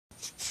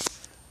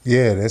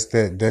Yeah, that's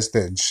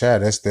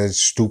that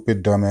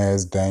stupid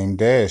dumbass Dame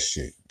Dash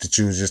shit that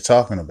you was just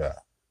talking about.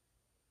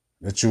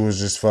 That you was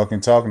just fucking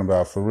talking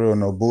about for real,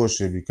 no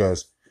bullshit.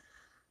 Because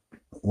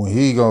when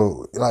he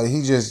go, like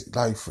he just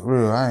like for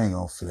real, I ain't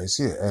gonna flex.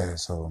 He an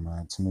asshole,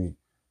 man. To me,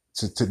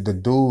 to the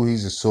dude,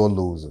 he's a sore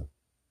loser,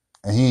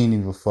 and he ain't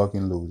even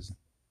fucking losing.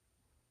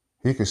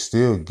 He could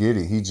still get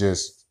it. He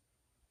just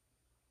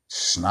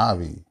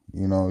snobby.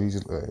 You know,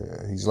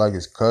 he's like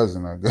his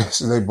cousin, I guess.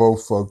 They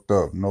both fucked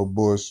up. No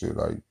bullshit.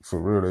 Like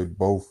for real, they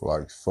both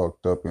like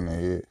fucked up in the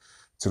head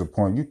to the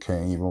point you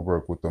can't even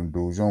work with them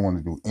dudes. You don't want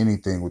to do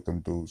anything with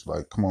them dudes.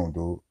 Like, come on,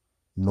 dude.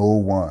 No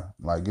one.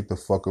 Like, get the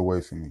fuck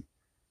away from me.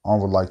 I don't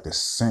even like the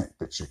scent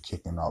that you're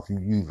kicking off.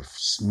 You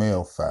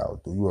smell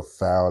foul, dude. You a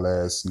foul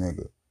ass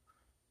nigga.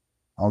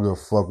 I don't give a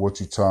fuck what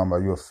you talking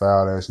about. You a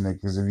foul ass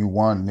nigga. Cause if you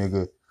want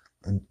nigga,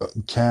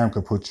 Cam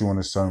could put you in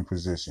a certain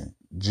position.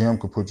 Jim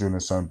could put you in a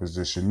certain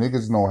position.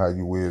 Niggas know how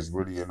you is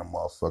really in the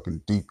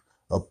motherfucking deep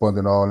up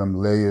under all them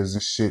layers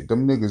and shit.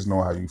 Them niggas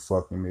know how you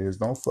fucking is.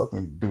 Don't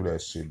fucking do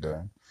that shit,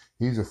 Dan.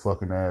 He's a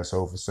fucking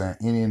asshole for saying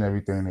any and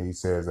everything that he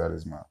says out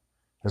his mouth.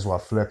 That's why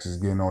Flex is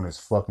getting on his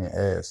fucking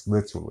ass,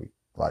 literally.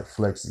 Like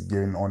Flex is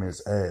getting on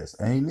his ass.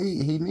 And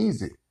he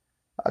needs it.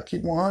 I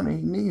keep 100,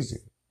 he needs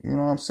it. You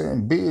know what I'm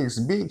saying? Biggs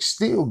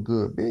still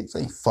good. Biggs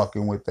ain't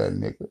fucking with that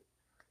nigga.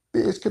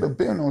 Biggs could have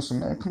been on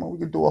some, man. Come on, we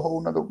could do a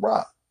whole nother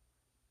rock.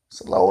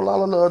 It's a whole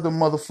lot of other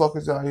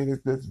motherfuckers out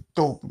here that's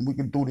dope, and we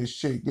can do this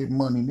shit, get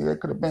money. Nigga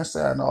could have been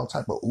signing all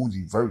type of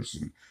Uzi verse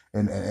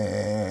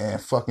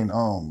and fucking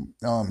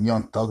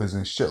young thuggers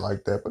and shit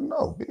like that. But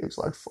no, Biggs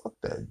like fuck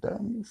that,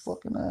 damn you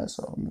fucking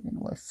asshole, nigga.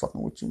 Nobody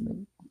fucking with you,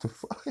 nigga. What the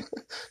fuck?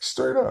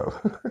 Straight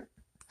up.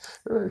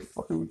 They ain't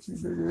fucking with you,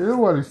 nigga. Ain't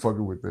nobody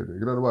fucking with that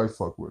nigga. Don't nobody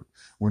fuck with him.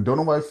 When don't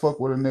nobody fuck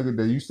with a nigga,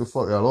 they used to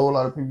fuck. A whole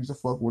lot of people used to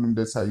fuck with him.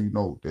 That's how you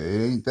know that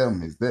it ain't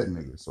them. It's that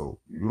nigga. So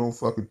you don't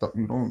fucking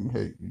you don't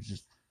hate. You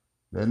just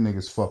that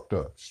nigga's fucked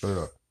up. Straight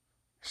up.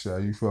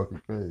 Shit, you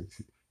fucking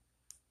crazy.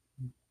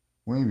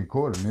 We ain't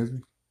recording, is we?